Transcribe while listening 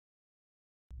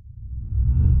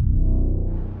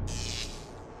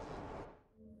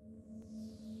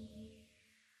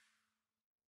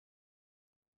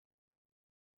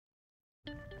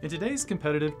In today's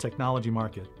competitive technology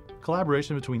market,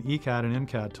 collaboration between ECAD and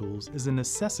MCAD tools is a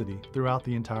necessity throughout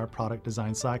the entire product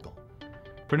design cycle.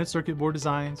 Printed circuit board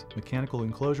designs, mechanical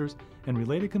enclosures, and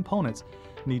related components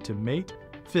need to mate,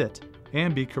 fit,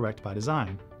 and be correct by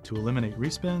design to eliminate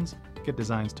respins, get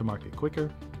designs to market quicker,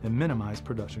 and minimize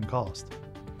production cost.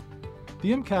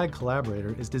 The MCAD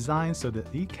Collaborator is designed so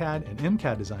that ECAD and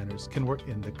MCAD designers can work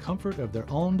in the comfort of their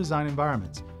own design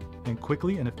environments and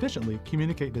quickly and efficiently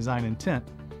communicate design intent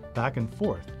back and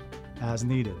forth as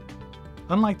needed.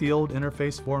 Unlike the old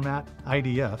interface format,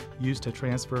 IDF, used to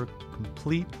transfer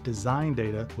complete design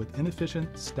data with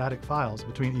inefficient static files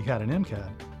between ECAD and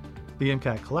MCAD, the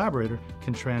MCAD Collaborator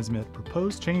can transmit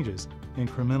proposed changes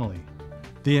incrementally.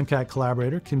 The MCAD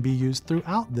Collaborator can be used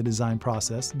throughout the design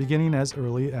process, beginning as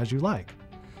early as you like,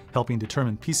 helping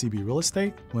determine PCB real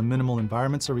estate when minimal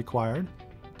environments are required,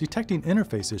 detecting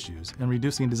interface issues and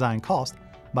reducing design cost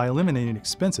by eliminating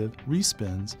expensive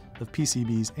respins of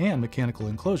PCBs and mechanical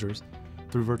enclosures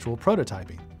through virtual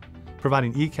prototyping,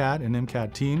 providing ECAD and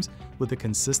MCAD teams with a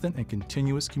consistent and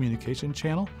continuous communication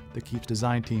channel that keeps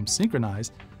design teams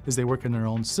synchronized as they work in their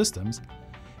own systems,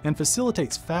 and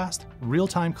facilitates fast,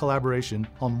 real-time collaboration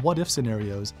on what-if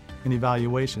scenarios and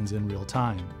evaluations in real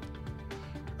time.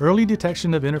 Early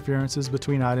detection of interferences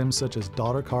between items such as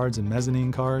daughter cards and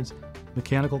mezzanine cards,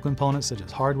 mechanical components such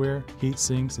as hardware, heat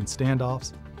sinks, and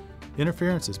standoffs,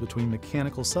 interferences between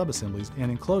mechanical subassemblies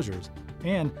and enclosures,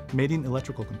 and mating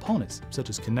electrical components such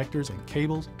as connectors and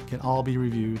cables can all be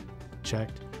reviewed,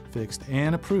 checked, fixed,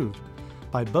 and approved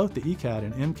by both the ECAD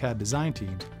and MCAD design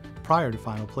teams prior to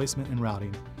final placement and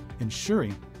routing,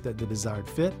 ensuring that the desired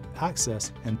fit,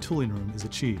 access, and tooling room is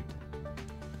achieved.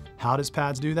 How does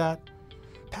PADS do that?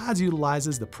 PADS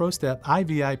utilizes the ProStep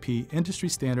IVIP industry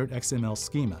standard XML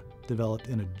schema developed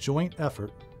in a joint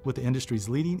effort with the industry's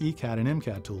leading ECAD and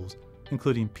MCAD tools,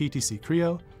 including PTC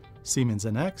Creo, Siemens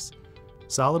NX,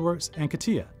 SolidWorks, and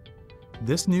CATIA.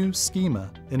 This new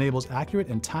schema enables accurate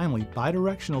and timely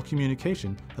bidirectional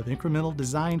communication of incremental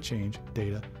design change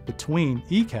data between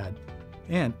ECAD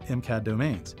and MCAD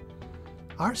domains.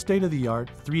 Our state-of-the-art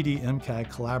 3D MCAD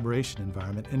collaboration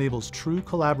environment enables true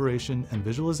collaboration and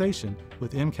visualization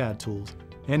with MCAD tools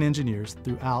and engineers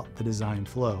throughout the design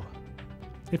flow.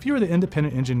 If you are the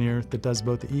independent engineer that does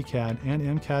both the ECAD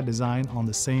and MCAD design on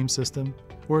the same system,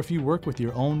 or if you work with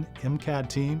your own MCAD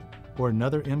team or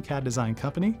another MCAD design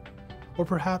company, or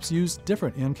perhaps use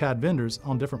different MCAD vendors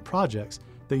on different projects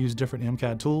that use different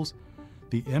MCAD tools,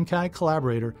 the MCAD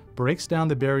Collaborator breaks down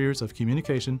the barriers of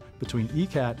communication between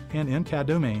ECAD and MCAD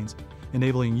domains,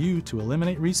 enabling you to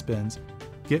eliminate respins,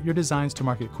 get your designs to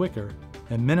market quicker,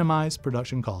 and minimize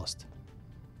production cost.